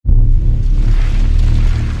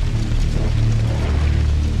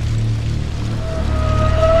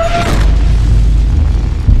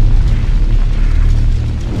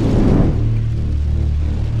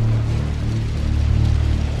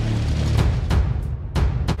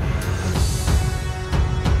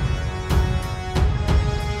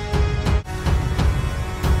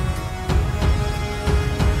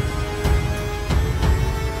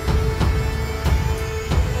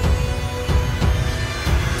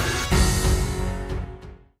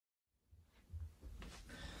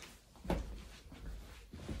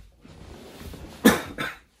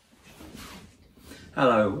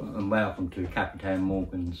Hello and welcome to Captain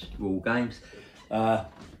Morgan's War Games.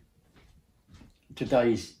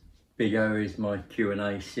 Today's video is my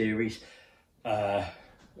Q&A series. I've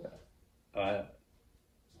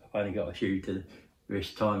only got a few to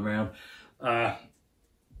this time round.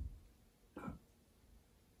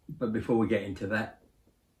 But before we get into that,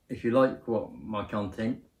 if you like my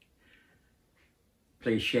content,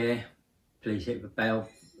 please share, please hit the bell,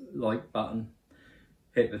 like button,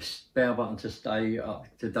 hit the bell button to stay up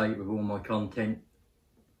to date with all my content,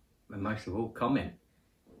 and most of all, comment.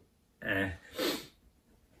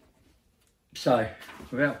 So,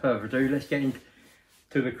 without further ado, let's get into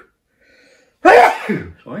the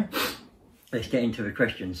let's get into the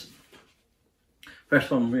questions.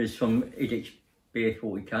 First one is from init Beer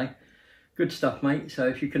 40k. Good stuff, mate. So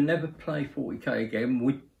if you can never play 40k again,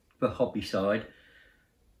 would the hobby side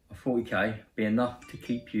of 40k be enough to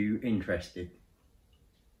keep you interested?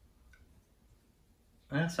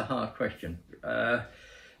 That's a hard question. And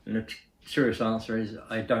the serious answer is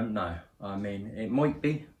I don't know. I mean, it might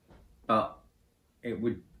be, but I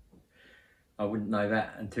wouldn't know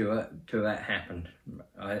that until that happened.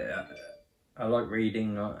 I like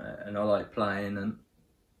reading and I like playing,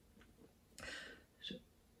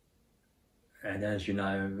 and as you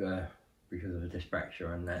know, because of the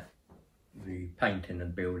dyspraxia and that, the painting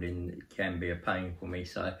and building can be a pain for me,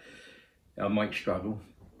 so I might struggle,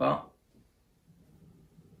 but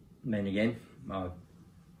then again, I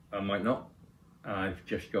might not. I've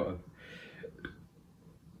just got a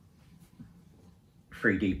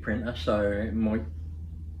 3D printer, so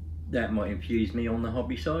that might infuse me on the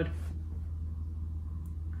hobby side.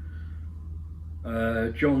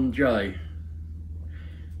 John J,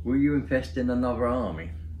 will you invest in another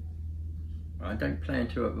army? I don't plan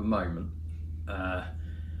to at the moment. I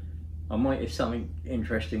might if something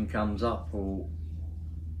interesting comes up, or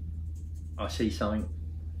I see something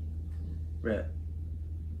a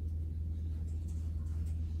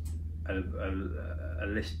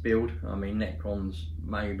list build. I mean, Necrons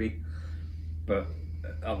maybe, but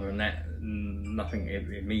other than that, nothing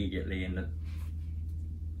immediately in the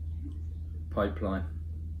pipeline.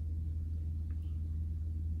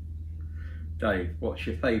 Dave, what's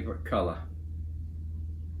your favourite colour?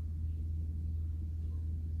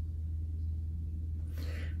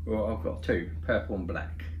 Well, I've got two, purple and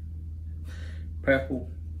black. Purple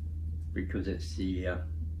because it's the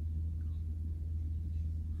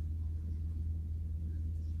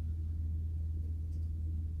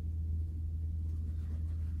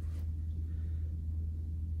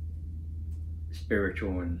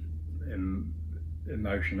spiritual and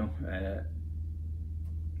emotional,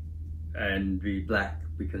 and the black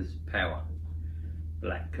because power.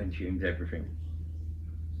 Black consumes everything.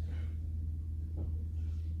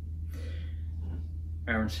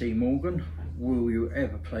 Aaron C. Morgan, will you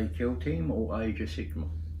ever play Kill Team or Age of Sigma?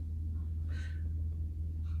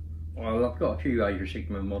 Well, I've got a few Age of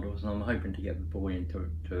Sigma models and I'm hoping to get the boy into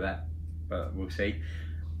that, but we'll see.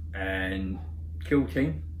 And Kill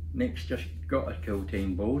Team, Nick's just got a Kill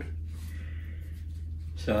Team board,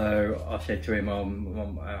 so I said to him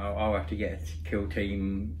I'll have to get a Kill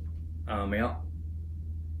Team army up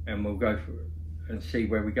and we'll go for it and see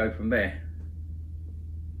where we go from there.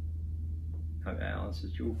 Hope that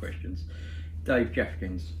answers your questions. Dave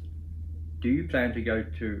Jeffkins, do you plan to go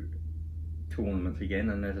to tournaments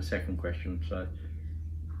again? And there's a second question, so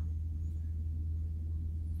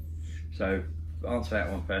answer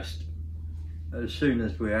that one first. As soon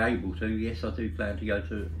as we're able to, yes, I do plan to go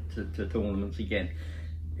to tournaments again.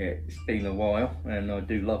 Yeah, it's been a while and I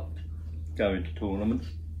do love going to tournaments,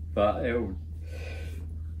 but it'll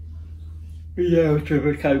be out of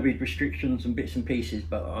the COVID restrictions and bits and pieces,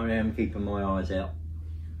 but I am keeping my eyes out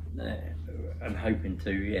and hoping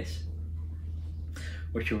to, yes.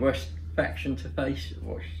 What's your worst faction to face?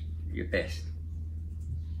 What's your best?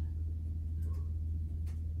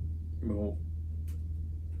 Well,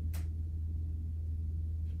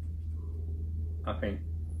 I think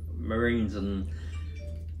Marines and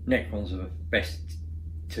Necrons are the best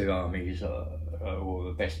two armies, or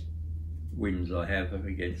the best wins I have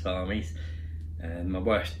against armies, and my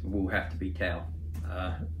worst will have to be Tau.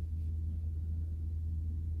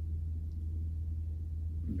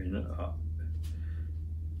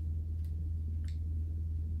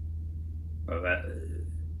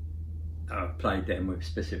 I've played them with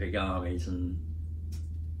specific armies, and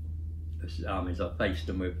the armies I've faced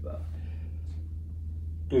them with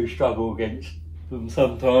do struggle against them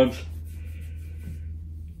sometimes.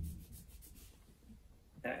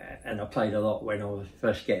 And I played a lot when I was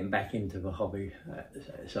first getting back into the hobby,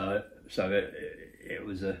 so it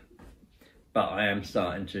was but I am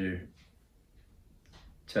starting to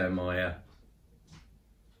turn my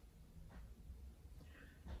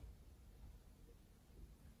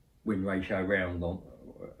win ratio round on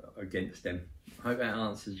against them. I hope that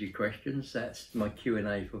answers your questions. That's my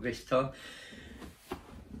Q&A for this time.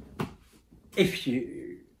 If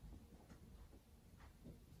you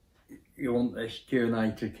want this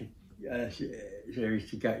Q&A series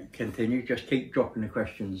to continue, just keep dropping the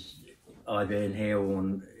questions either in here or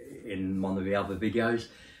in one of the other videos,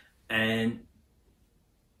 and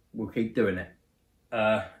we'll keep doing it.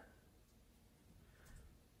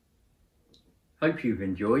 Hope you've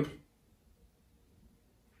enjoyed,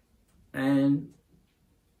 and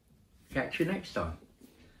catch you next time.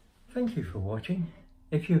 Thank you for watching.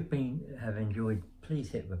 If you've have enjoyed, please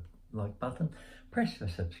hit the like button, press the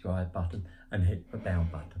subscribe button, and hit the bell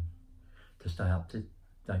button to stay up to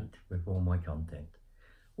date with all my content.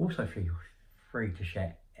 Also feel free to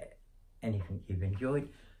share anything you've enjoyed.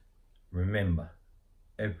 Remember,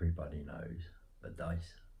 everybody knows the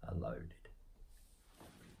dice are loaded.